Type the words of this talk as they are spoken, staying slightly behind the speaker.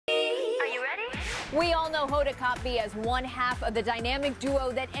We all know Hoda Kotb as one half of the dynamic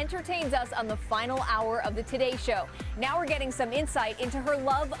duo that entertains us on the final hour of the Today Show. Now we're getting some insight into her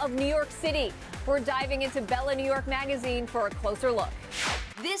love of New York City. We're diving into Bella New York magazine for a closer look.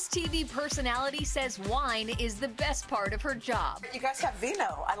 This TV personality says wine is the best part of her job. You guys have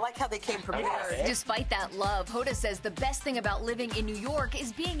vino. I like how they came prepared. Despite that love, Hoda says the best thing about living in New York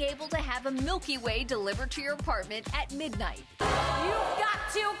is being able to have a Milky Way delivered to your apartment at midnight. You've got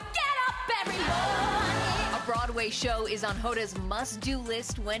to get up, everyone! A Broadway show is on Hoda's must-do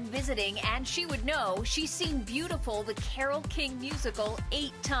list when visiting, and she would know she's seen Beautiful, the Carole King musical,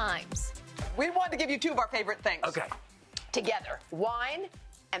 8 times. We wanted to give you 2 of our favorite things. Okay. Together, wine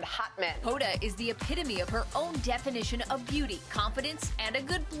and hot men. Hoda is the epitome of her own definition of beauty, confidence, and a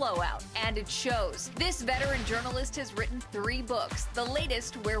good blowout. And it shows. This veteran journalist has written 3 books. The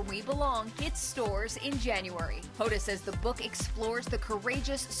latest, Where We Belong, hits stores in January. Hoda says the book explores the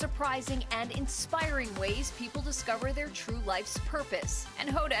courageous, surprising, and inspiring ways people discover their true life's purpose. And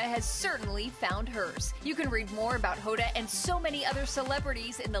Hoda has certainly found hers. You can read more about Hoda and so many other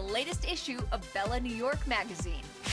celebrities in the latest issue of Bella New York magazine.